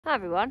Hi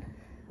everyone,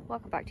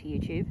 welcome back to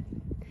YouTube.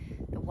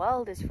 The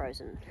world is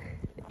frozen,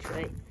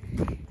 literally.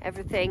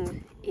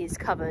 Everything is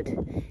covered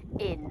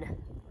in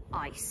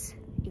ice,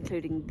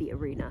 including the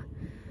arena,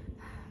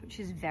 which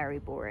is very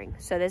boring.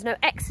 So there's no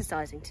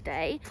exercising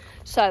today.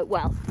 So,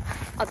 well,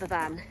 other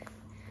than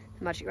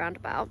the magic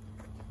roundabout.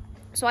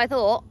 So I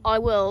thought I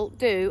will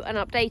do an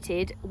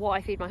updated what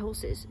I feed my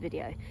horses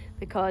video,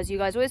 because you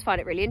guys always find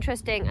it really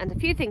interesting and a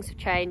few things have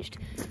changed.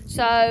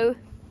 So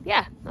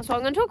yeah, that's what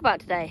I'm going to talk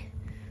about today.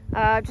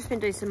 I've just been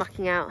doing some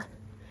mucking out.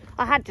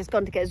 I had just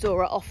gone to get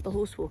Zora off the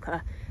horse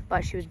walker,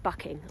 but she was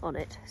bucking on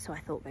it, so I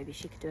thought maybe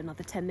she could do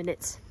another 10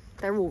 minutes.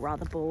 They're all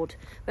rather bored,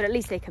 but at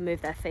least they can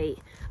move their feet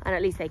and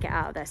at least they get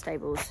out of their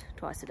stables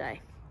twice a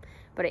day.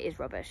 But it is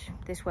rubbish.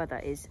 This weather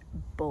is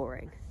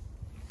boring.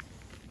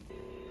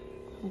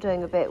 I'm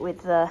doing a bit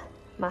with the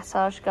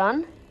massage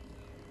gun.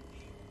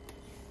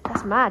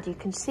 That's mad, you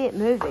can see it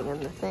moving on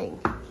the thing.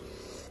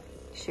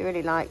 She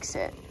really likes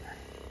it.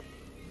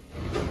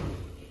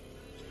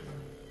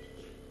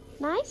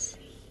 Nice.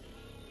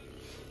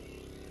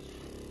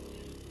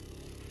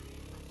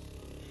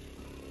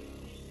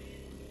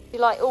 You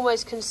like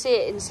almost can see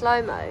it in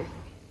slow-mo.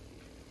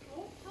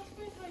 Oh, that's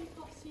weird how you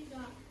can't see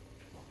that.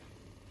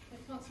 I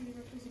can't see the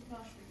ripples of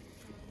fashion.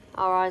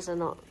 Our eyes are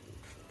not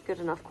good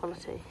enough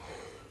quality.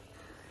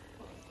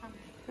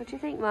 What do you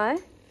think, Mo?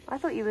 I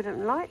thought you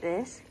wouldn't like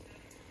this.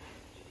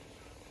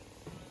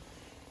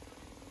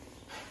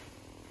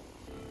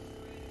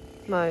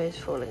 Mo is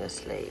falling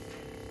asleep.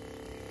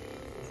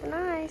 It's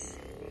nice.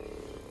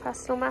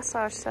 Personal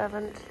massage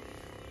servant.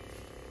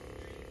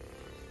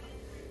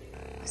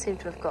 I seem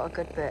to have got a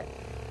good bit.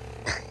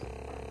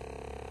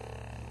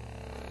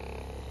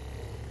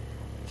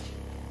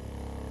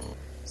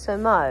 So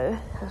Mo,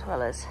 as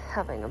well as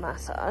having a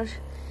massage,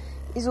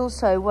 is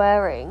also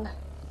wearing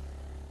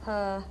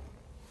her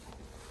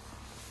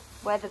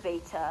Weather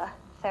Beater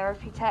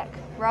Therapy Tech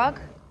rug.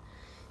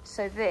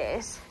 So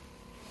this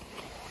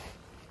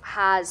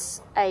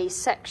has a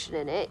section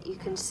in it. You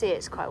can see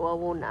it's quite well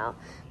worn now,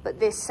 but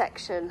this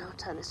section, I'll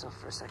turn this off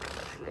for a second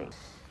actually.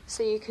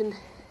 So you can,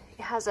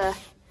 it has a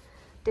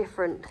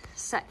different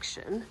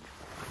section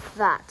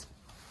that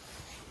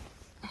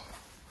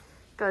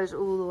goes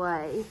all the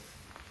way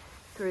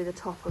through the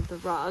top of the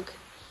rug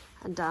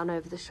and down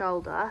over the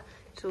shoulder.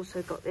 It's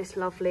also got this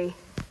lovely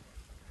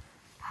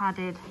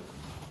padded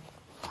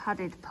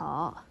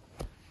part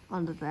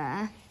under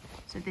there.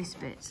 So this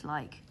bit's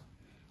like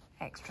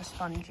extra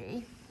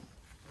spongy.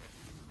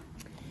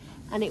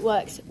 And it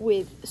works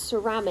with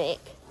ceramic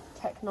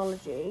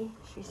technology.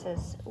 She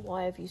says,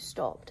 why have you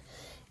stopped?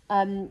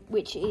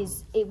 Which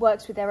is, it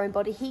works with their own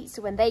body heat.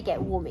 So when they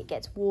get warm, it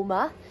gets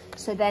warmer.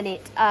 So then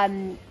it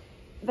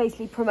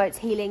basically promotes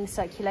healing,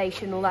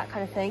 circulation, all that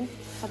kind of thing.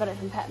 I got it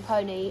from Pet and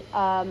Pony,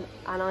 and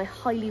I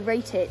highly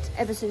rate it.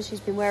 Ever since she's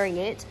been wearing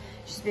it,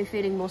 she's been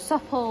feeling more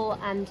supple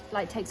and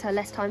like takes her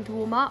less time to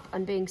warm up,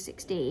 and being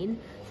 16,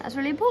 that's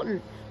really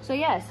important. So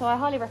yeah, so I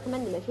highly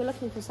recommend them. If you're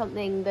looking for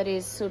something that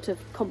is sort of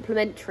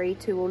complementary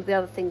to all the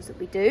other things that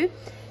we do,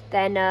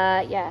 then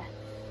yeah,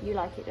 you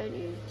like it, don't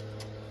you?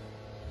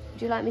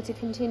 Would you like me to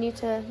continue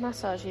to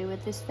massage you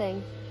with this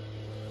thing?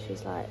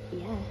 She's like,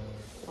 yeah.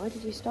 Why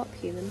did you stop,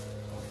 human?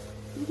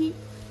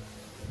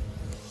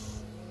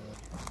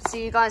 So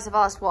you guys have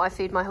asked what I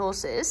feed my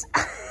horses.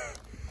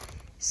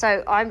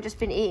 So I've just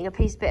been eating a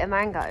bit of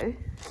mango. Are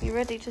you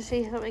ready to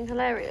see something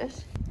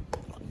hilarious?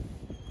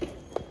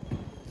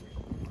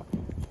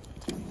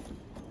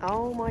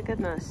 Oh my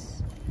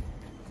goodness.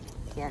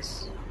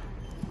 Yes.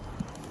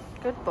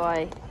 Good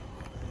boy.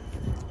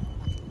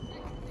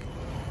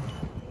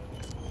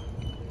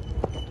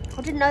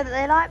 I didn't know that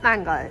they like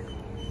mango.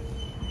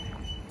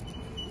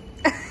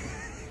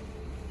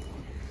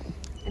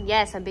 And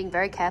yes, I'm being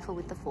very careful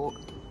with the fork.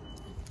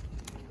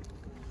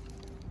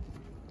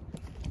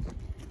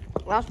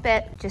 Last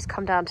bit, just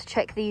come down to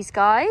check these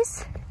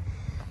guys.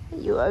 Are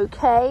you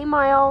okay,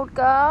 my old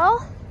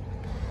girl?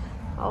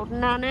 Old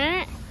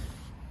Nanette.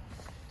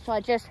 So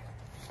I just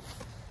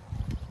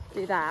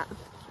do that,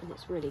 and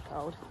it's really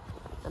cold.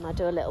 And I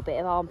do a little bit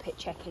of armpit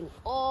checking.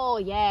 Oh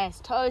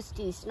yes,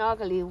 toasty,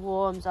 snuggly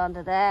warms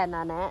under there,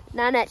 Nanette.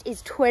 Nanette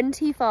is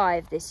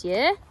 25 this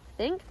year, I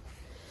think.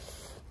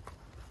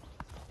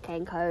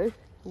 Kenko,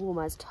 warm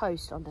as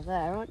toast under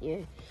there, aren't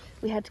you?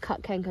 We had to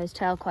cut Kenko's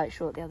tail quite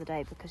short the other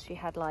day because she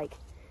had like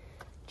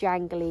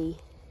jangly,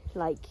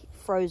 like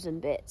frozen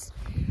bits.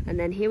 And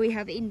then here we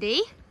have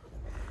Indy,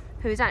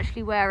 who is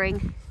actually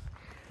wearing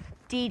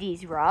Dee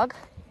Dee's rug.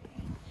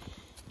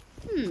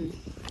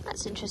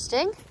 That's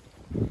interesting.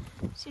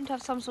 Seemed to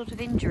have some sort of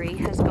injury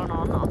has gone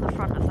on the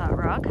front of that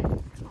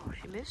rug. Oh,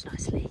 she moves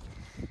nicely.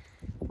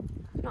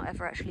 I've not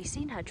ever actually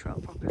seen her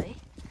trot properly.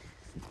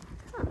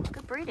 Oh,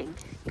 good breeding.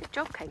 Good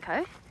job,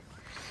 Kenko.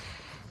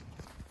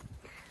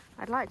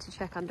 I'd like to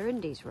check under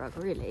Indy's rug,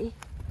 really.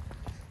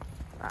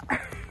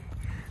 But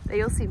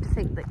they all seem to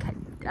think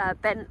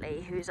that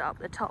Bentley, who's up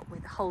the top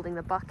with holding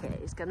the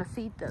bucket, is going to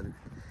feed them,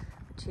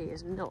 which he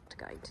is not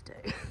going to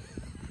do.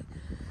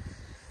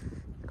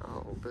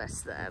 Oh,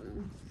 bless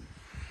them.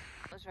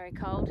 It was very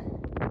cold.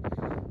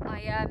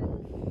 I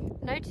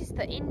noticed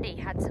that Indy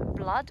had some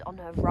blood on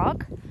her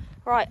rug,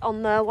 right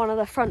on one of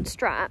the front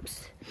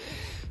straps,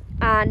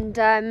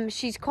 and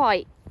she's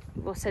quite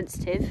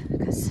sensitive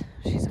because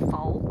she's a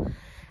foal,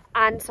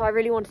 and so I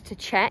really wanted to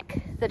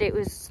check that it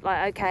was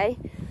like okay.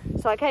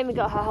 So I came and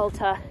got her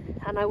halter,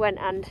 and I went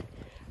and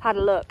had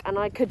a look, and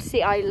I could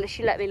see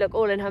she let me look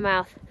all in her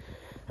mouth.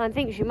 I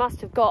think she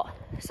must have got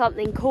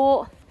something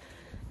caught,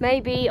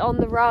 maybe on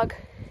the rug,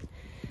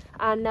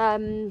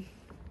 and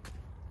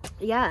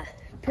yeah,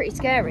 pretty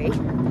scary.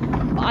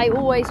 But I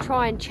always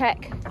try and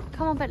check,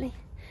 come on Bentley,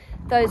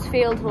 those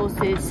field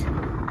horses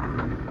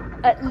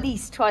at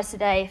least twice a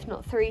day, if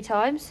not 3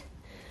 times,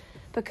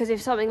 because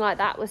if something like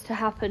that was to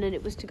happen and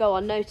it was to go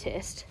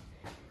unnoticed,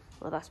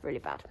 well, that's really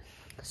bad.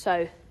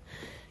 So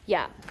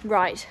yeah,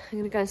 right, I'm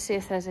gonna go and see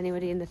if there's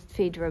anybody in the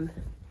feed room,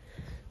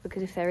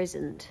 because if there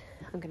isn't,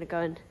 I'm gonna go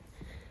and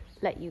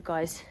let you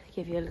guys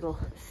give you a little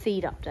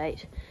feed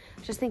update.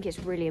 I just think it's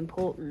really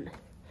important,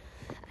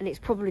 and it's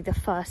probably the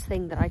first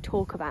thing that I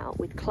talk about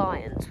with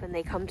clients when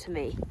they come to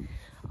me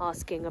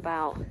asking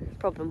about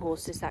problem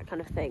horses, that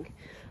kind of thing.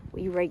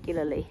 We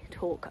regularly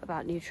talk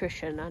about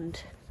nutrition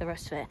and the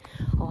rest of it.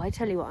 Oh, I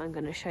tell you what I'm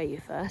going to show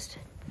you first.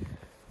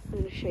 I'm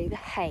going to show you the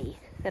hay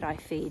that I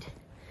feed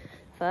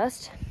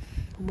first,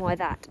 and why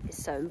that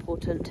is so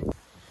important.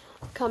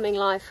 Coming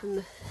live from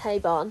the hay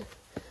barn,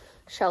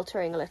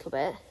 sheltering a little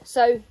bit.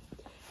 So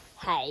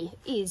hay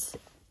is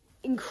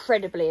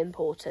incredibly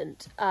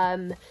important.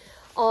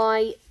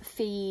 I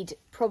feed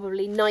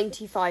probably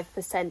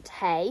 95%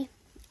 hay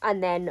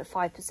and then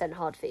 5%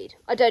 hard feed.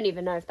 I don't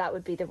even know if that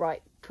would be the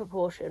right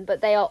proportion,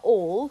 but they are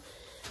all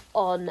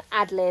on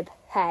ad lib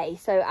hay.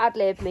 So ad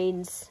lib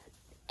means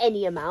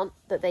any amount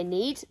that they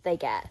need, they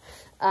get.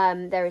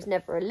 There is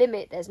never a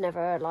limit. There's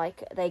never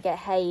like, they get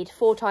hayed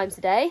 4 times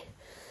a day,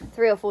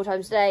 3 or 4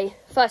 times a day,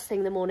 first thing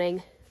in the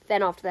morning,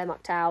 then after they're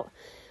mucked out,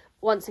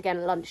 once again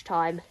at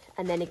lunchtime,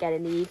 and then again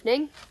in the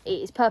evening.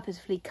 It is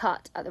purposefully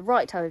cut at the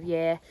right time of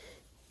year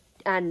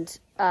and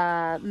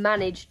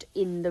managed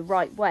in the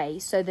right way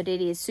so that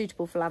it is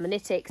suitable for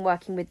laminitic. I'm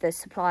working with the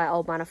supplier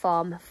Old Manor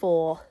Farm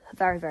for a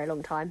very, very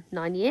long time,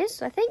 9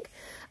 years, I think.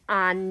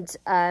 And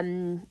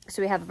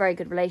so we have a very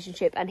good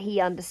relationship, and he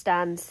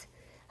understands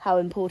how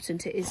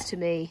important it is to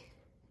me.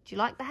 Do you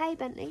like the hay,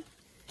 Bentley?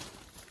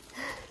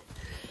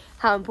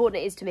 How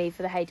important it is to me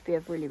for the hay to be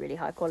of really, really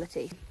high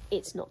quality.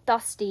 It's not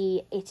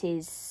dusty, it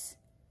is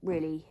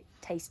really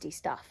tasty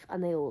stuff,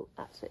 and they all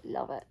absolutely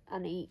love it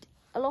and eat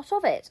a lot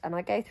of it, and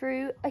I go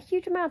through a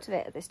huge amount of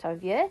it at this time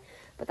of year,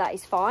 but that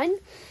is fine,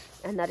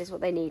 and that is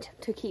what they need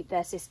to keep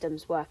their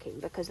systems working,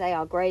 because they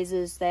are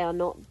grazers. They are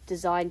not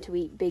designed to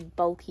eat big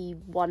bulky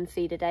 1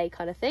 feed a day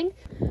kind of thing.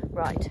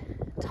 Right,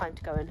 time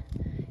to go and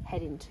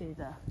head into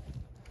the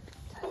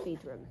feed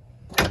room,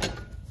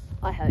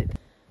 I hope.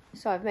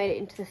 So I've made it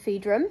into the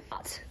feed room,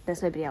 but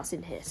there's nobody else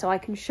in here, so I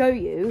can show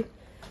you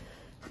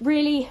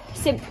really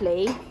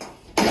simply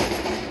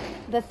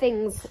the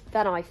things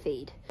that I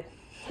feed.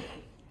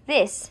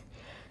 This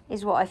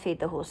is what I feed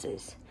the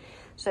horses.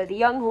 So the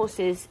young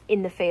horses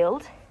in the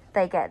field,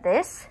 they get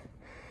this,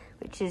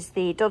 which is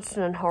the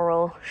Dodson and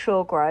Horrell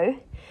Sure Grow.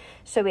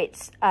 So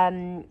it's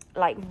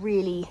like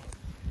really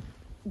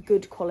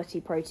good quality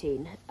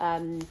protein.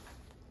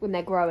 When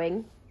they're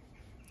growing,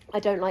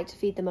 I don't like to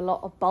feed them a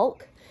lot of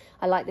bulk.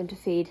 I like to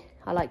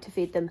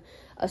feed them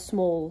a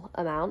small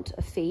amount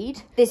of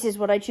feed. This is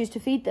what I choose to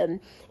feed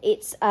them.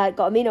 It's got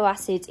amino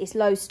acids, it's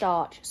low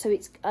starch, so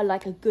it's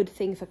like a good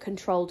thing for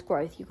controlled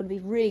growth. You've got to be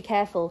really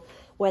careful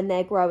when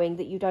they're growing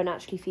that you don't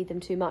actually feed them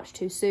too much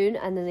too soon,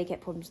 and then they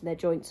get problems in their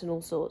joints and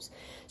all sorts.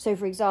 So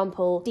for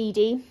example, Dee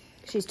Dee,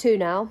 she's 2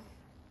 now,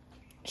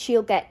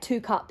 she'll get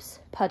 2 cups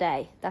per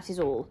day, that is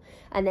all.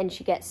 And then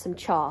she gets some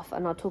chaff,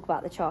 and I'll talk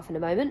about the chaff in a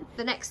moment.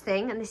 The next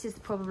thing, and this is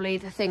probably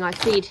the thing I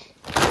feed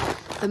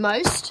the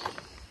most,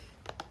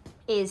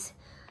 is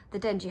the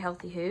Dengie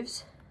Healthy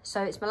Hooves.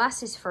 So it's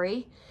molasses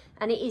free,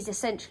 and it is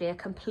essentially a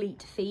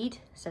complete feed,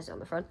 it says it on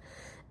the front.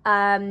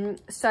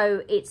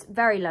 So it's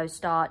very low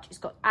starch, it's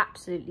got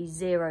absolutely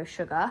 0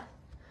 sugar.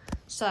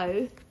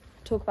 So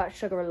talk about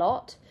sugar a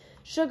lot.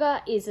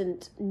 Sugar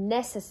isn't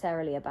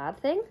necessarily a bad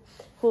thing.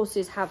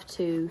 Horses have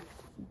to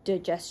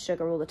digest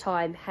sugar all the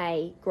time,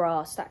 hay,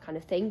 grass, that kind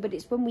of thing, but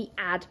it's when we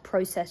add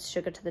processed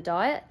sugar to the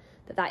diet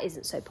that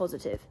isn't so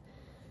positive.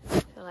 I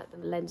feel like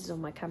the lenses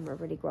on my camera are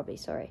really grubby,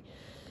 sorry.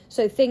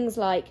 So things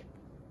like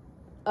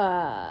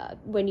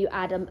when you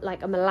add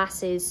a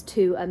molasses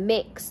to a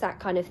mix, that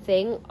kind of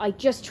thing, I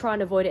just try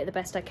and avoid it the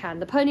best I can.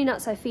 The pony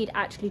nuts I feed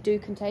actually do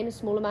contain a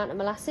small amount of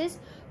molasses,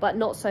 but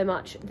not so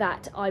much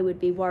that I would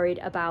be worried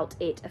about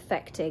it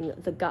affecting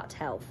the gut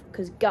health,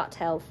 because gut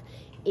health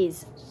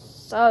is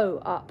so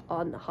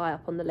high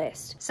up on the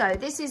list. So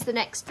this is the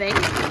next thing,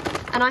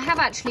 and I have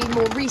actually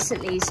more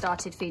recently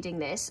started feeding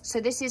this. So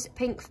this is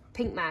pink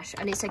mash,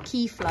 and it's a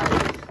key flow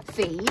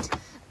feed.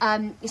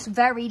 It's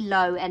very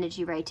low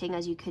energy rating,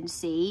 as you can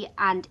see,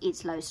 and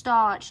it's low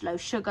starch, low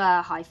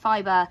sugar, high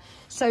fibre.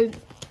 So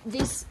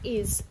this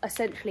is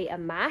essentially a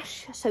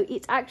mash. So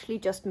it's actually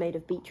just made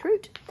of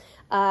beetroot.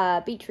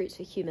 Beetroots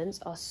for humans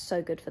are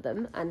so good for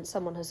them, and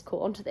someone has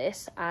caught onto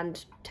this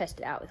and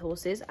tested it out with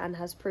horses and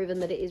has proven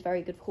that it is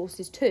very good for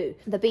horses too.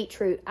 The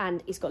beetroot,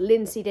 and it's got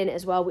linseed in it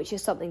as well, which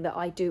is something that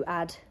I do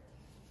add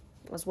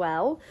as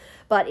well,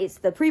 but it's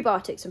the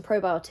prebiotics and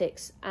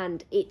probiotics,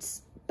 and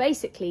it's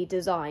basically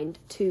designed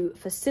to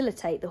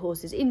facilitate the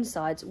horse's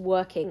insides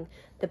working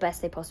the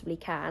best they possibly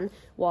can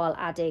while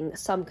adding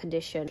some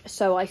condition.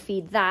 So I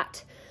feed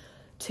that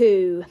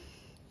to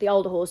the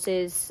older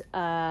horses,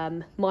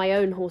 my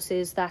own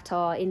horses that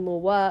are in more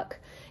work.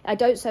 I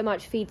don't so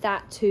much feed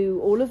that to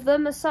all of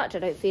them as such. I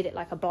don't feed it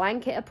like a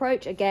blanket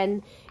approach.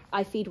 Again,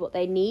 I feed what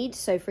they need.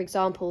 So for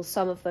example,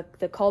 some of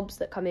the cobs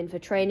that come in for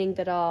training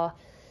that are,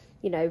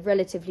 you know,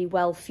 relatively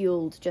well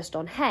fueled just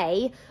on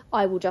hay,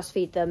 I will just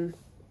feed them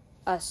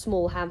a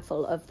small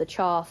handful of the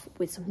chaff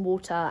with some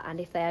water, and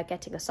if they are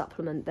getting a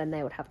supplement, then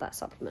they would have that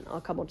supplement.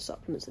 I'll come on to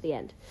supplements at the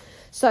end.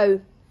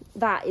 So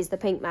that is the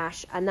pink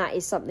mash, and that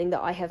is something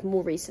that I have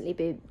more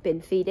recently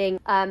been feeding.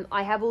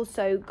 I have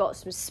also got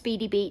some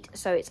speedy beet,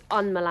 so it's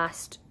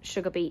unmolassed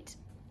sugar beet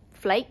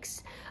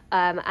flakes,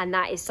 and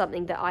that is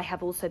something that I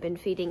have also been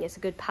feeding. It's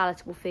a good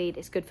palatable feed,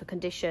 it's good for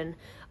condition.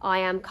 I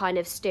am kind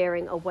of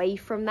steering away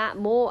from that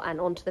more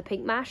and onto the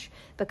pink mash,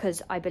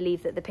 because I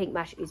believe that the pink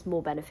mash is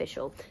more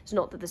beneficial. It's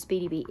not that the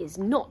speedy beet is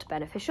not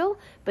beneficial,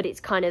 but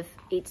it's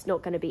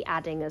not going to be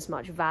adding as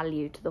much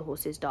value to the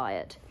horse's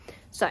diet.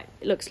 So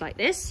it looks like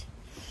this.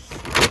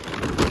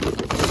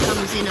 It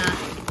comes in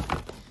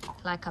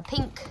like a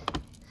pink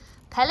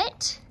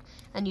pellet,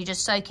 and you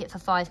just soak it for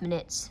 5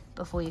 minutes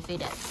before you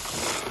feed it,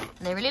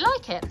 and they really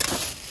like it.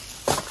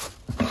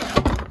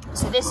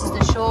 So this is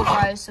the Shore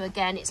Grow, so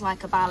again it's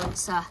like a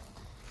balancer,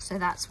 so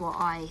that's what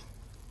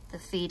the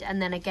feed,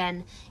 and then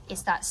again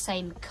it's that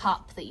same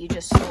cup that you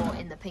just saw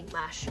in the pink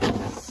mash,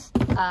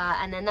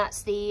 and then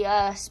that's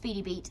the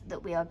speedy beet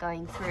that we are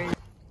going through.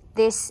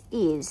 This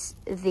is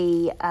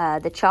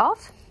the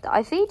chaff that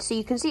I feed, so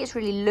you can see it's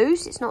really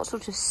loose, it's not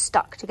sort of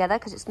stuck together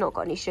because it's not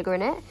got any sugar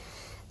in it.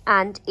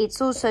 And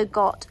it's also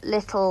got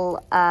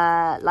little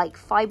like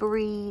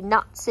fibery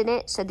nuts in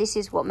it, so this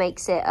is what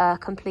makes it a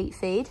complete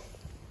feed.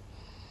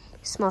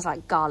 It smells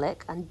like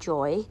garlic and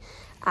joy,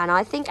 and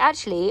I think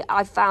actually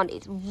I've found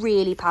it's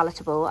really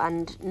palatable,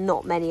 and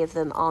not many of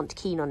them aren't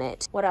keen on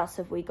it. What else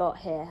have we got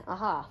here?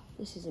 Aha,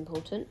 this is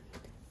important.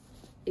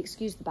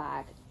 Excuse the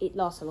bag, it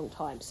lasts a long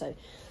time, so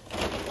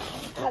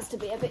it has to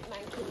be a bit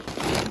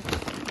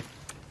manky.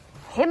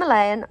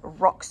 Himalayan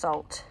rock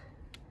salt,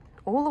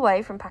 all the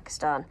way from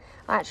Pakistan.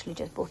 I actually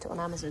just bought it on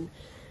Amazon.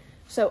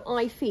 So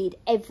I feed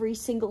every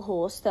single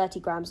horse 30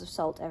 grams of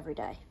salt every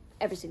day,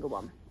 every single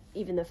one.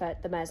 Even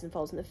the mares and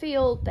foals in the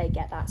field, they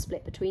get that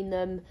split between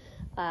them.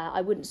 I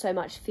wouldn't so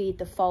much feed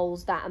the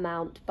foals that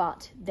amount,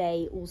 but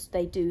they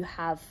do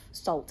have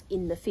salt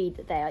in the feed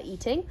that they are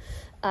eating.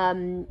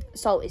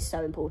 Salt is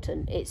so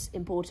important. It's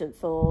important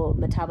for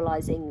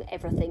metabolizing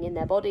everything in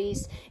their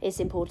bodies. It's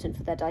important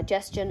for their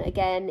digestion.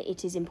 Again,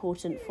 it is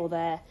important for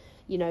their,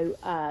 you know,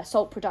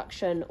 salt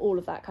production, all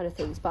of that kind of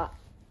things. But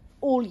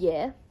all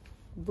year,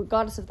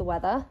 regardless of the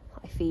weather,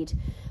 I feed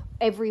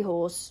every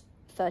horse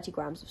 30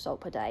 grams of salt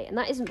per day, and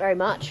that isn't very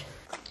much.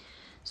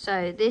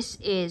 So this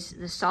is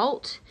the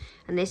salt,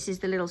 and this is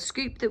the little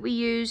scoop that we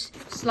use,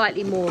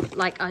 slightly more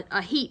like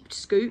a heaped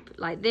scoop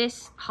like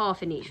this,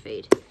 half in each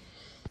feed.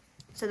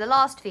 So the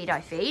last feed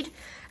I feed,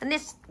 and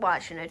this, well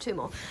actually no, 2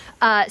 more.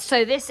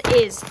 So this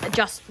is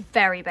just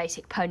very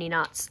basic pony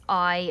nuts.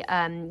 I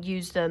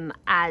use them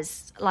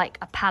as like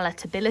a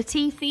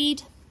palatability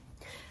feed.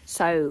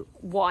 So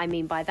what I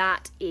mean by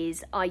that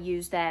is I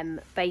use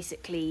them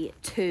basically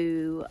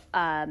to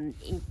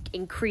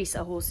increase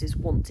a horse's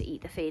want to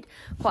eat the feed.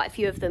 Quite a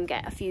few of them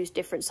get a few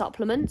different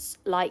supplements,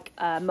 like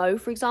Mo,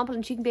 for example,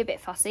 and she can be a bit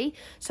fussy.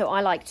 So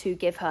I like to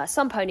give her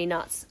some pony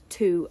nuts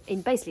to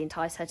basically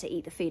entice her to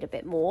eat the feed a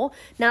bit more.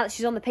 Now that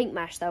she's on the pink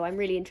mash, though, I'm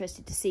really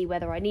interested to see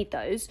whether I need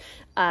those.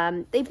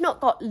 They've not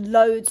got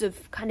loads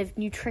of kind of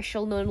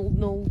nutritional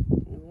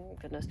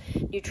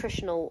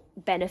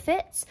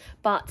benefits,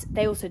 but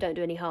they also don't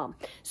do any harm.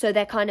 So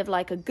they're kind of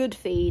like a good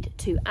feed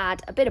to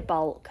add a bit of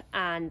bulk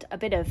and a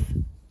bit of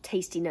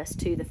tastiness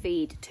to the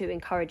feed, to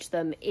encourage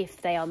them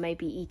if they are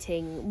maybe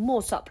eating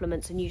more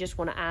supplements and you just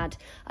want to add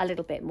a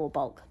little bit more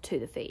bulk to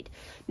the feed.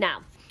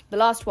 Now, the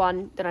last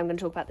one that I'm going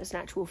to talk about that's an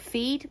actual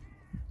feed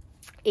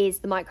is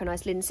the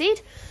micronised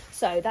linseed.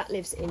 So that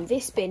lives in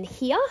this bin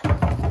here.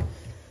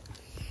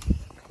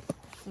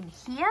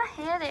 Here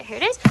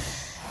it is.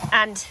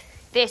 And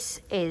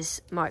this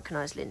is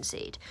micronised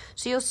linseed.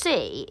 So you'll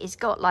see it's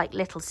got like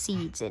little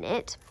seeds in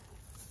it,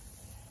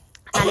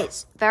 and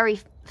it's very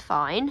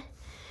fine.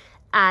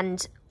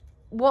 And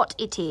what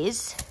it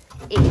is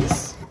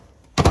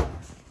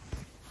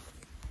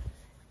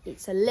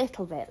it's a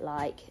little bit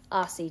like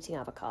us eating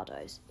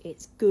avocados.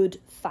 It's good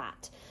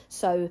fat.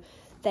 So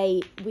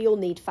we all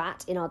need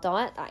fat in our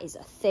diet. That is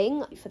a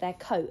thing for their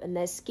coat and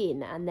their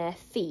skin and their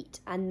feet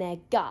and their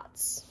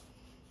guts.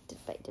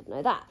 Didn't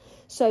know that.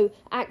 So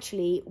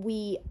actually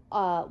we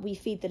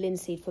feed the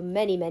linseed for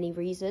many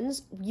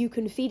reasons. You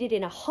can feed it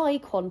in a high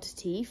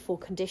quantity for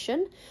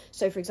condition.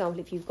 So for example,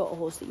 if you've got a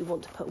horse that you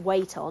want to put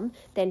weight on,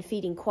 then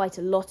feeding quite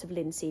a lot of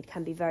linseed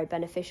can be very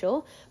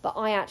beneficial. But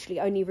I actually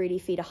only really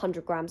feed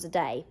 100 grams a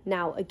day.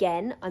 Now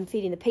again, I'm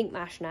feeding the pink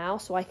mash now,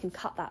 so I can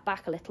cut that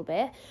back a little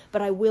bit,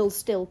 but I will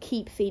still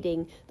keep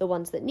feeding the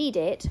ones that need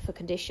it for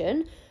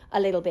condition a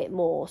little bit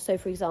more. So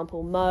for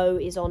example, Mo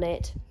is on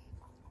it.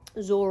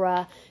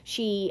 Zora,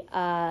 she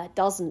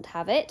doesn't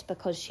have it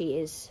because she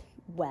is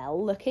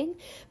well looking.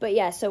 But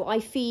yeah, so I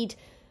feed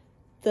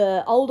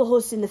the older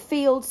horse in the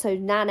field. So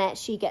Nanette,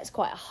 she gets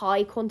quite a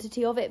high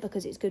quantity of it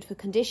because it's good for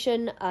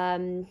condition.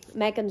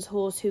 Megan's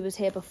horse, who was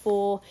here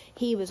before,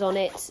 he was on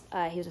it.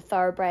 He was a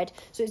thoroughbred.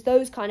 So it's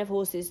those kind of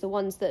horses, the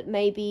ones that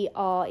maybe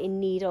are in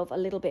need of a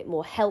little bit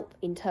more help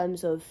in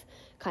terms of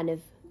kind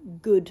of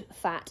good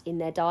fat in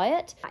their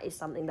diet. That is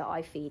something that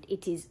I feed.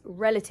 It is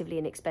relatively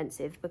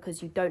inexpensive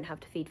because you don't have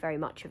to feed very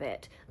much of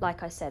it.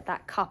 Like I said,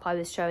 that cup I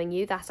was showing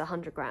you, that's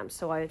 100 grams.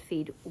 So I would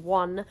feed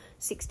one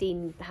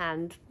 16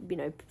 hand,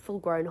 full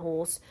grown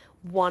horse,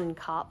 1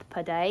 cup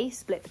per day,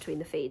 split between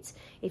the feeds.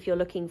 If you're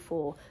looking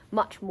for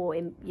much more,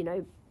 you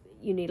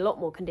need a lot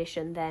more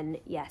condition, then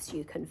yes,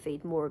 you can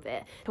feed more of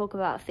it. Talk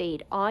about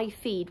feed. I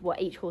feed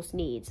what each horse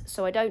needs.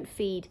 So I don't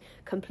feed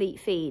complete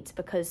feeds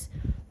because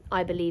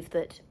I believe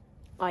that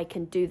I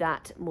can do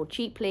that more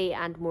cheaply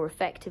and more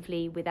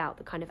effectively without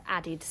the kind of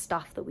added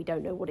stuff that we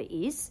don't know what it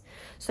is.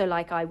 So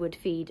like I would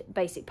feed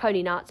basic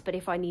pony nuts, but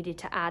if I needed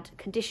to add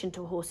condition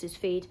to a horse's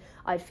feed,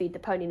 I'd feed the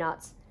pony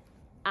nuts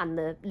and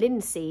the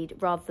linseed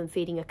rather than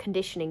feeding a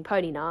conditioning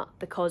pony nut,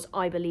 because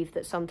I believe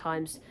that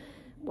sometimes,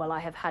 well,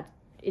 I have had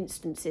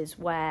instances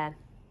where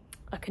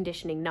a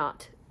conditioning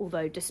nut,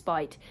 although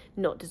despite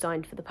not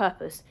designed for the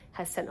purpose,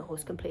 has sent a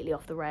horse completely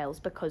off the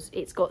rails because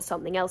it's got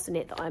something else in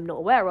it that I'm not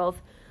aware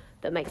of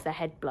that makes their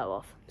head blow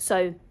off.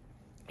 So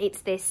it's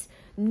this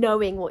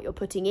knowing what you're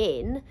putting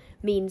in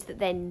means that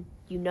then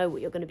you know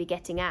what you're going to be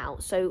getting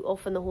out. So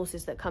often the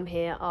horses that come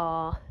here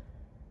are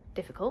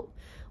difficult,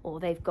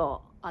 or they've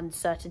got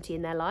uncertainty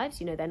in their lives.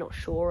 They're not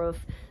sure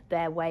of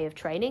their way of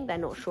training. They're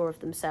not sure of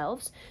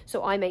themselves.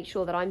 So I make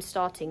sure that I'm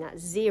starting at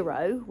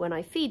 0 when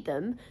I feed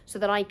them so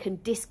that I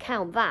can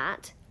discount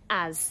that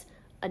as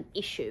an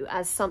issue,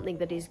 as something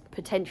that is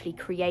potentially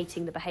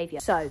creating the behavior.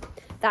 So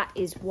that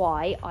is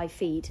why I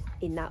feed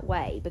in that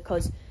way,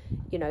 because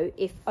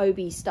if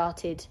Obi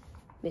started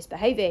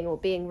misbehaving or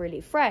being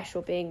really fresh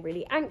or being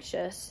really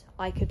anxious,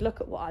 I could look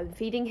at what I'm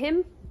feeding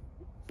him.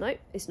 No,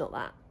 it's not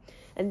that.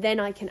 And then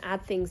I can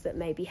add things that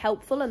may be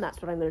helpful, and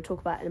that's what I'm going to talk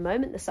about in a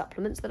moment, the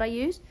supplements that I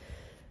use.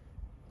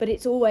 But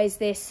it's always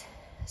this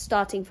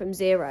starting from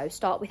 0.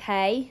 Start with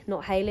hay,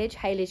 not haylage.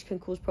 Haylage can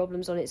cause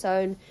problems on its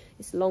own.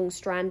 It's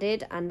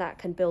long-stranded, and that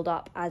can build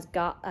up as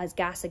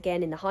gas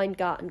again in the hind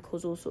gut and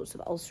cause all sorts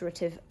of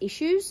ulcerative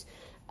issues.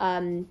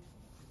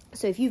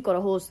 So if you've got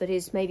a horse that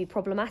is maybe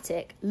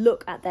problematic,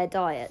 look at their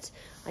diet.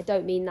 I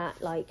don't mean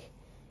that like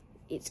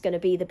it's going to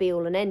be the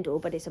be-all and end-all,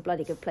 but it's a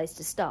bloody good place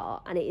to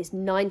start. And it is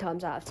 9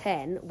 times out of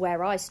 10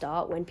 where I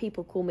start when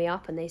people call me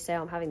up and they say,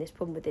 I'm having this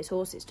problem with this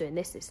horse, it's doing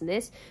this, this and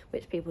this,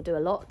 which people do a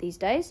lot these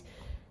days.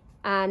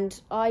 And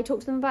I talk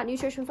to them about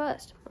nutrition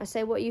first. I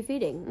say, what are you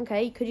feeding?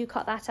 Okay, could you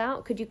cut that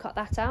out? Could you cut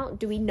that out?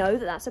 Do we know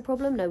that that's a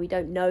problem? No, we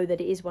don't know that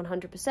it is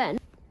 100%,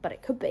 but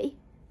it could be.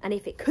 And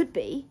if it could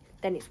be,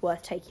 then it's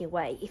worth taking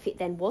away. If it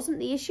then wasn't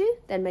the issue,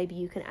 then maybe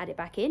you can add it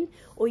back in.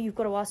 Or you've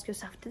got to ask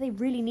yourself, do they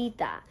really need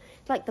that?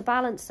 It's like the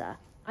balancer.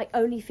 I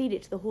only feed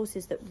it to the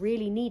horses that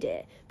really need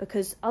it,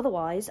 because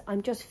otherwise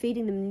I'm just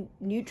feeding them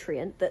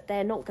nutrient that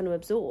they're not going to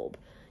absorb.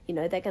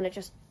 They're going to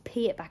just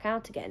pee it back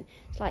out again.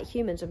 It's like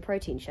humans and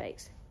protein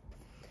shakes.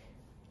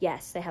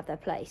 Yes, they have their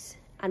place.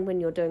 And when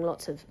you're doing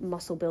lots of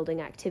muscle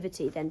building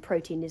activity, then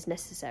protein is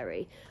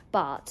necessary.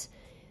 But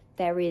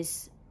there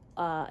is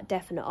a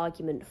definite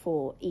argument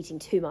for eating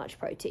too much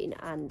protein,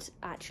 and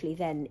actually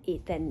then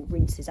it then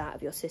rinses out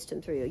of your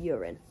system through your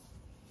urine.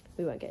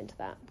 We won't get into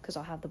that because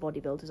I'll have the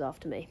bodybuilders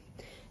after me.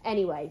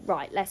 Anyway,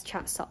 right, let's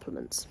chat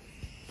supplements.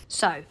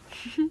 So,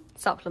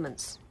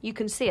 supplements. You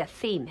can see a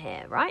theme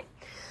here, right?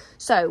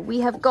 So we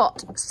have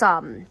got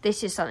some,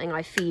 this is something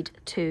I feed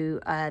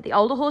to the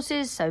older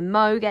horses. So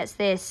Mo gets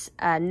this,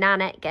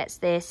 Nanette gets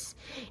this.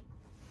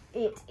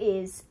 It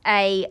is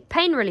a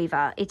pain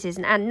reliever. It is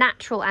a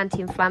natural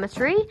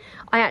anti-inflammatory.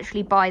 I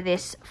actually buy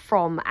this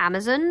from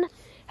Amazon.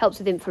 Helps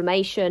with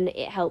inflammation,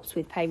 it helps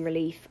with pain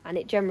relief, and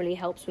it generally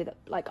helps with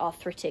like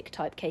arthritic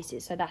type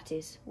cases. So that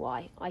is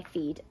why I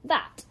feed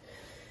that.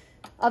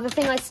 Other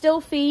thing I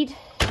still feed,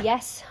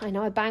 yes, I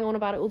know I bang on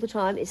about it all the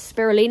time, is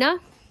Spirulina.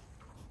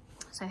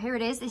 So here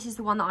it is. This is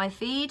the one that I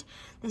feed.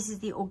 This is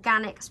the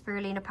organic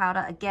Spirulina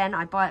powder. Again,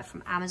 I buy it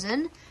from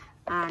Amazon.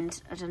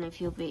 And I don't know if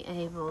you'll be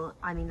able,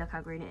 I mean, look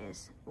how green it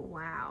is.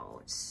 Wow,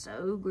 it's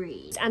so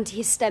green. It's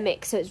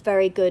antihistamic, so it's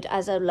very good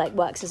as a, like,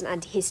 works as an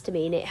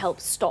antihistamine. It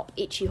helps stop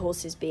itchy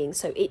horses being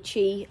so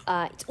itchy.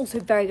 It's also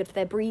very good for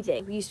their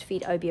breathing. We used to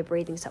feed Obi a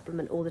breathing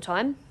supplement all the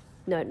time.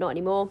 No, not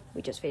anymore.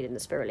 We just feed in the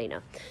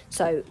Spirulina.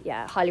 So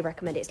yeah, highly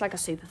recommend it. It's like a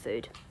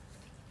superfood.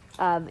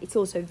 It's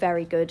also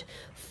very good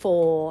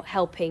for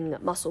helping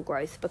muscle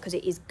growth because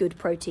it is good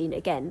protein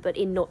again, but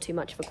in not too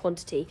much of a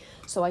quantity.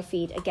 So I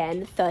feed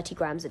again 30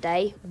 grams a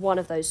day, one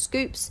of those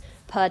scoops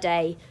per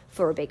day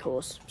for a big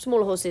horse.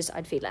 Smaller horses,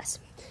 I'd feed less.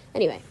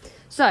 Anyway,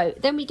 so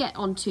then we get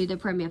on to the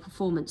Premier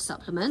Performance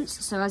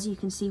supplements. So as you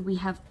can see, we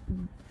have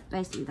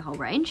basically the whole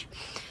range.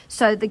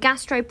 So the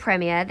Gastro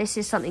Premier, this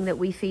is something that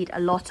we feed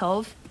a lot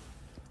of.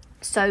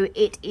 So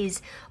it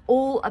is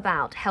all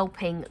about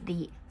helping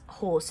the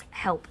horse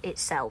help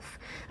itself.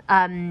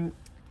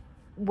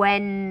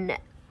 When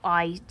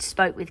I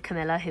spoke with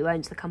Camilla, who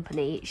owns the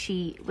company,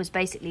 she was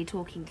basically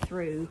talking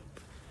through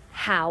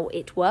how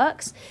it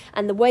works,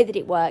 and the way that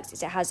it works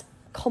is it has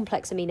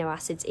complex amino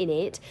acids in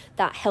it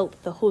that help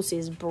the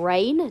horse's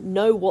brain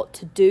know what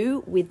to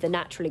do with the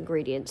natural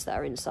ingredients that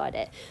are inside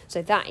it.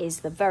 So that is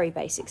the very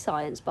basic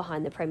science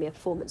behind the Premier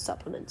Performance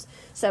supplements.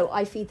 So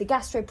I feed the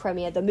Gastro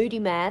Premier, the Moody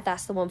Mare,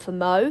 that's the one for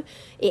Mo.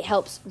 It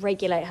helps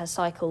regulate her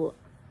cycle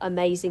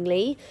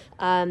amazingly.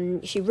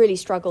 She really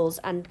struggles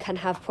and can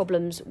have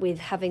problems with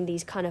having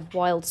these kind of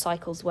wild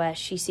cycles where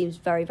she seems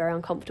very, very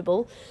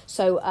uncomfortable.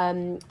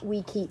 So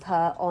we keep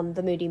her on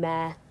the Moody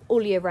Mare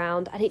all year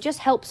round, and it just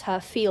helps her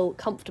feel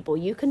comfortable.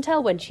 You can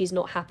tell when she's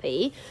not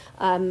happy.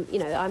 You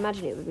know, I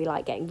imagine it would be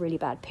like getting really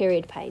bad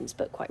period pains,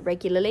 but quite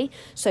regularly.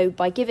 So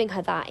by giving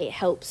her that, it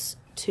helps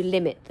to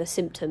limit the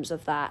symptoms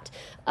of that.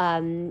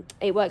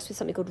 It works with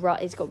something called,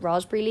 it's got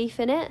raspberry leaf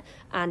in it,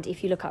 and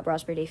if you look up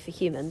raspberry leaf for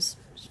humans,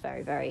 it's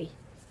very, very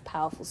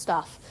powerful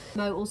stuff.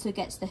 Mo also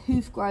gets the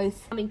hoof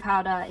growth. Calming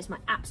powder is my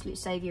absolute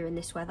saviour in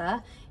this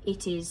weather.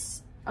 It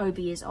is,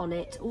 Obi is on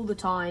it all the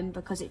time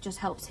because it just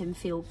helps him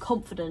feel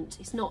confident.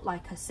 It's not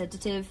like a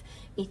sedative,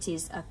 it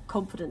is a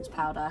confidence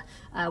powder.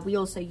 We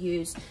also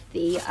use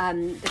the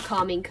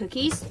calming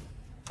cookies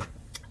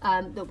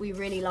that we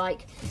really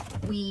like.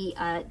 We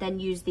then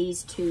use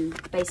these to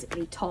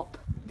basically top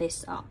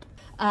this up.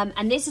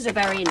 And this is a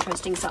very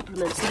interesting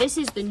supplement. So this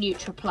is the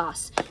Nutra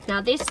Plus.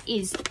 Now this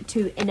is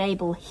to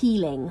enable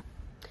healing.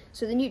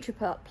 So the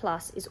Nutra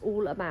Plus is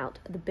all about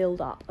the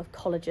build-up of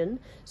collagen.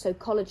 So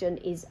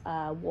collagen is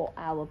what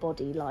our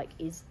body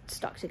is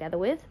stuck together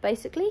with,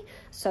 basically.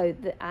 So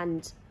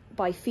and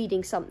by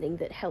feeding something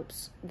that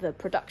helps the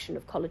production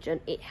of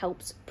collagen, it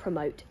helps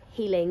promote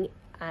healing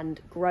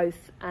and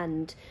growth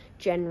and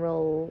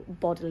general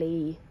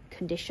bodily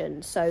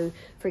condition. So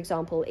for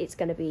example, it's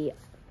going to be,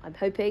 I'm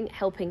hoping,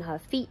 helping her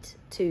feet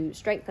to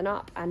strengthen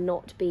up and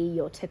not be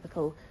your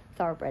typical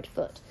thoroughbred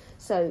foot.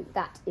 So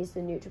that is the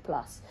Nutra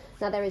Plus.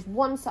 Now there is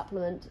one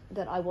supplement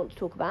that I want to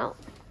talk about.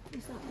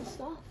 Is that the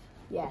stuff?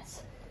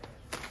 Yes.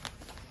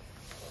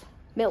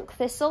 Milk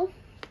thistle.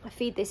 I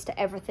feed this to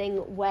everything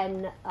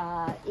when,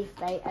 if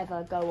they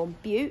ever go on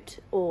bute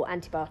or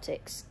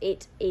antibiotics.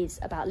 It is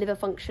about liver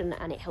function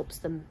and it helps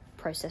them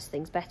process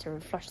things better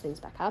and flush things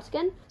back out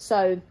again.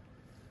 So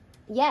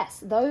yes,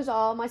 those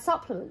are my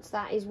supplements.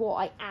 That is what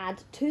I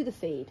add to the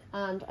feed.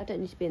 And I don't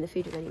need to be in the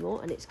feed room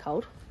anymore and it's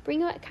cold.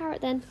 Bring your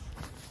carrot then.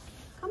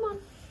 Come on,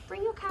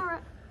 bring your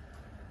carrot.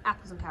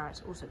 Apples and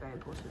carrots, also very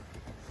important.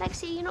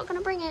 Lexi, you're not going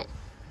to bring it.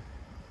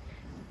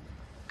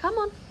 Come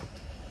on.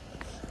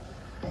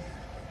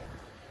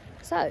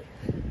 So,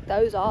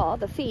 those are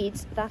the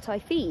feeds that I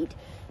feed.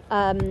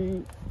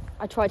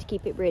 I try to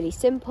keep it really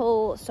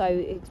simple.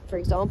 So, for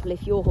example,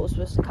 if your horse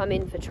was to come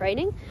in for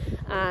training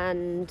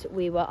and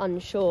we were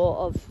unsure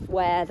of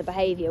where the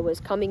behaviour was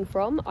coming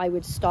from, I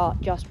would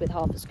start just with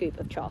half a scoop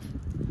of chaff.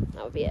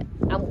 That would be it,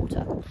 and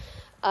water.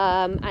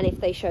 And if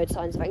they showed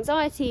signs of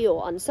anxiety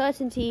or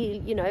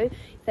uncertainty, you know,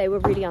 if they were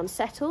really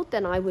unsettled,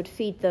 then I would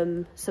feed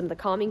them some of the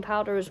calming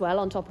powder as well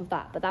on top of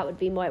that. But that would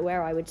be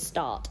where I would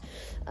start.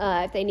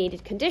 If they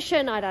needed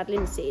condition, I'd add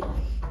linseed.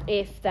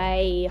 If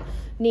they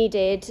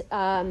needed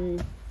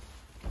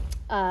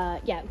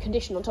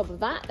condition on top of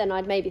that, then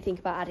I'd maybe think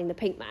about adding the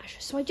pink mash.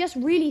 So I just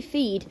really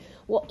feed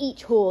what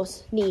each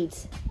horse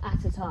needs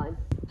at a time.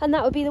 And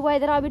that would be the way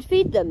that I would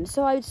feed them.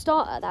 So I would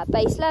start at that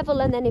base level,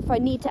 and then if I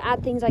need to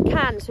add things, I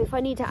can. So if I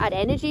need to add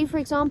energy, for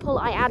example,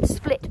 I add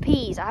split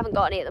peas. I haven't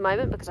got any at the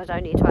moment because I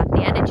don't need to add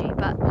any energy.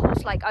 But a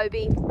horse like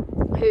Obi,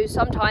 who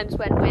sometimes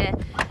when we're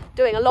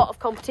doing a lot of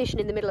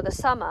competition in the middle of the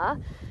summer,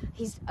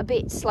 he's a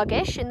bit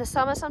sluggish in the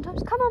summer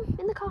sometimes. Come on,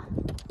 in the car.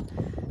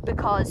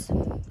 Because,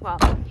 well,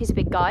 he's a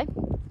big guy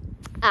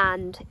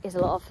and is a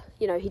lot of,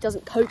 you know, he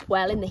doesn't cope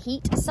well in the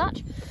heat as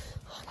such.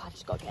 Oh, God, I've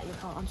just got to get in the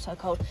car. I'm so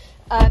cold.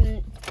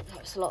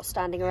 There's a lot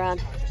standing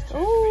around.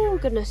 Oh,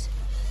 goodness.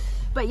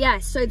 But yeah,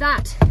 so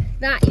that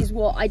is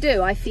what I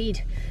do. I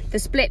feed the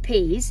split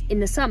peas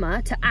in the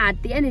summer to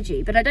add the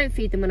energy, but I don't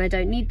feed them when I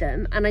don't need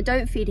them, and I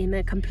don't feed him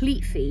a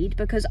complete feed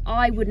because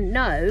I wouldn't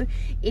know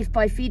if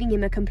by feeding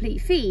him a complete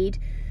feed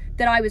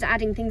that I was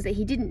adding things that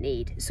he didn't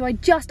need. So I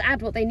just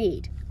add what they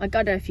need. I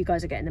don't know if you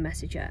guys are getting the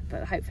message yet,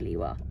 but hopefully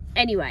you are.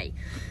 Anyway,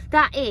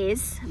 that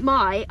is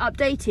my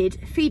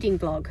updated feeding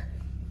vlog.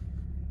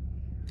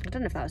 I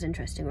don't know if that was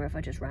interesting or if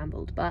I just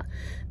rambled, but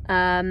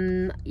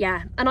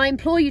yeah. And I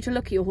implore you to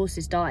look at your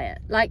horse's diet.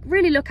 Like,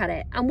 really look at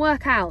it and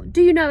work out,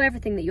 do you know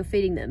everything that you're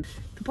feeding them?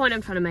 The point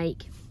I'm trying to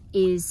make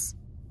is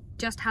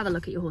just have a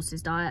look at your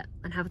horse's diet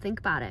and have a think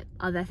about it.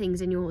 Are there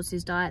things in your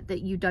horse's diet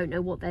that you don't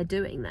know what they're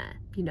doing there?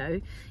 You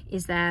know,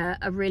 is there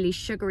a really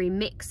sugary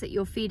mix that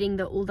you're feeding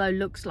that, although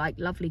looks like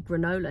lovely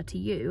granola to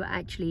you,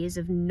 actually is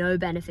of no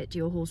benefit to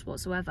your horse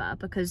whatsoever?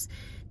 Because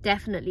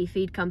definitely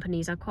feed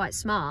companies are quite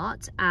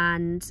smart,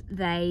 and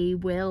they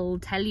will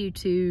tell you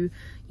to,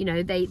 you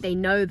know, they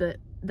know that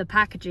the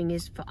packaging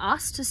is for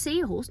us to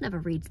see. A horse never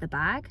reads the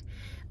bag.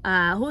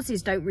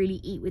 Horses don't really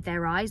eat with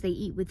their eyes, they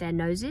eat with their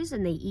noses,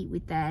 and they eat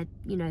with their,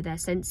 you know, their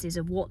senses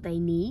of what they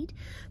need.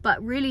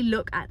 But really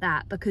look at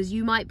that, because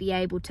you might be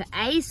able to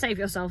A, save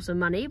yourself some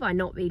money by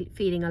not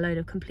feeding a load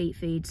of complete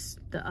feeds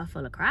that are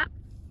full of crap,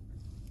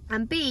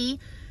 and B,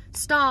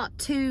 start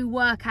to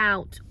work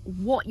out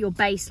what your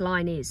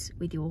baseline is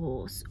with your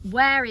horse.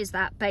 Where is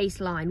that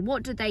baseline?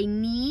 What do they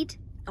need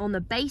on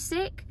the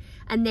basic?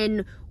 And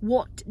then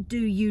what do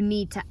you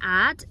need to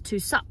add to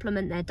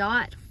supplement their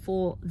diet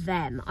for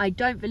them? I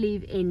don't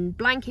believe in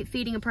blanket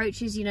feeding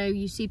approaches. You know,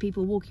 you see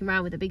people walking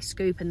around with a big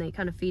scoop and they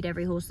kind of feed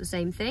every horse the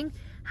same thing.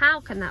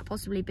 How can that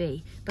possibly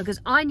be? Because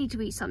I need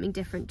to eat something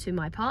different to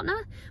my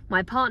partner.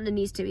 My partner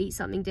needs to eat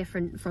something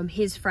different from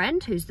his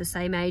friend who's the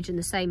same age and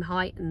the same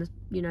height and,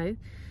 you know,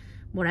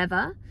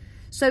 whatever.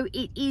 So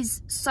it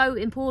is so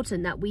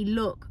important that we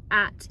look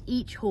at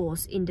each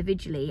horse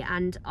individually,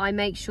 and I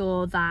make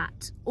sure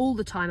that all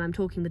the time I'm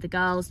talking with the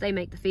girls. They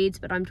make the feeds,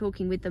 but I'm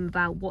talking with them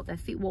about what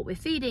we're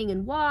feeding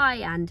and why,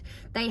 and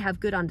they have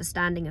good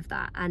understanding of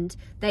that, and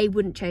they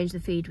wouldn't change the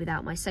feed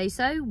without my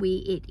say-so.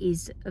 It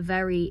is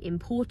very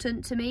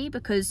important to me,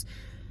 because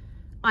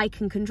I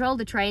can control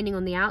the training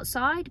on the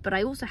outside, but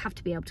I also have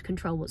to be able to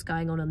control what's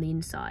going on the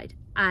inside.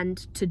 And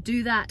to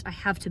do that, I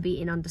have to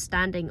be in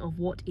understanding of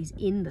what is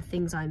in the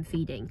things I'm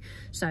feeding.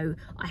 So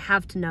I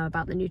have to know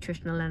about the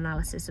nutritional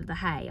analysis of the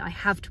hay. I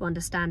have to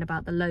understand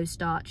about the low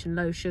starch and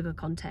low sugar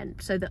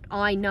content, so that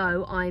I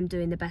know I'm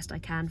doing the best I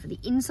can for the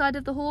inside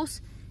of the horse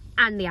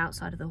and the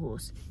outside of the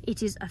horse.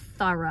 It is a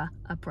thorough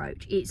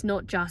approach. It's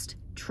not just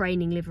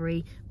training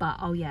livery, but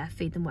oh yeah,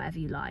 feed them whatever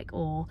you like,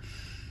 or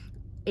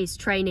it's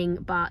training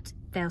but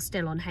they're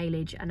still on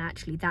haylage, and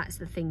actually that's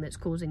the thing that's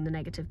causing the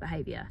negative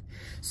behavior.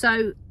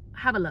 So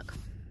have a look,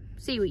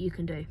 see what you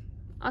can do.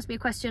 Ask me a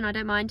question, I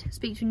don't mind.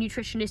 Speak to a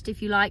nutritionist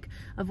if you like.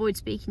 Avoid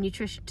speaking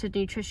to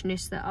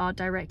nutritionists that are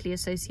directly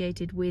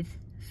associated with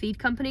feed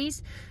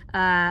companies.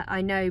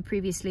 I know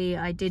previously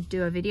I did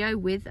do a video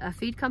with a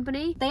feed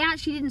company. They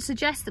actually didn't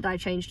suggest that I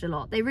changed a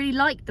lot. They really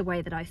liked the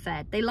way that I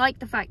fed. They liked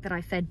the fact that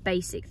I fed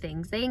basic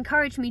things. They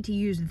encouraged me to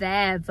use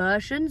their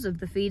versions of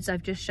the feeds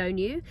I've just shown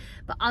you.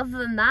 But other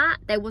than that,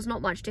 there was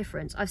not much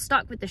difference. I've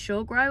stuck with the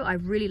Sure Grow. I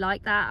really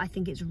like that. I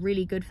think it's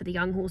really good for the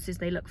young horses.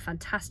 They look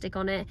fantastic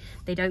on it.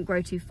 They don't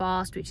grow too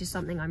fast, which is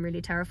something I'm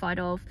really terrified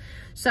of.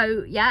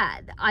 So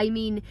yeah, I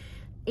mean,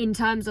 in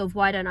terms of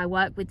why don't I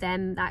work with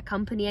that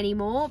company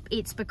anymore,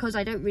 it's because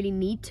I don't really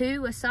need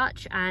to as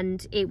such,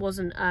 and it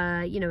wasn't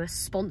you know, a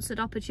sponsored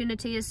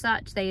opportunity as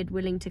such. They had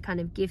willing to kind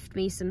of gift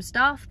me some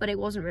stuff, but it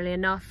wasn't really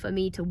enough for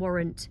me to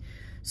warrant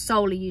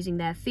solely using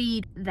their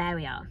feed. There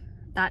we are.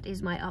 That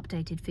is my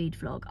updated feed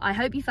vlog. I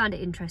hope you found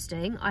it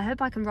interesting. I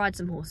hope I can ride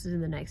some horses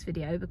in the next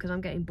video, because I'm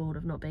getting bored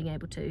of not being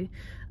able to.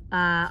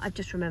 I've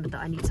just remembered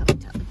that I need something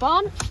to have the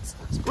barn, so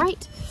that's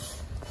great.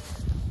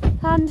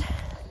 And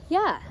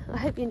yeah, I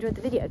hope you enjoyed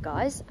the video,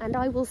 guys, and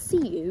I will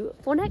see you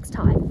for next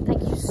time.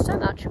 Thank you so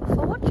much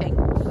for watching.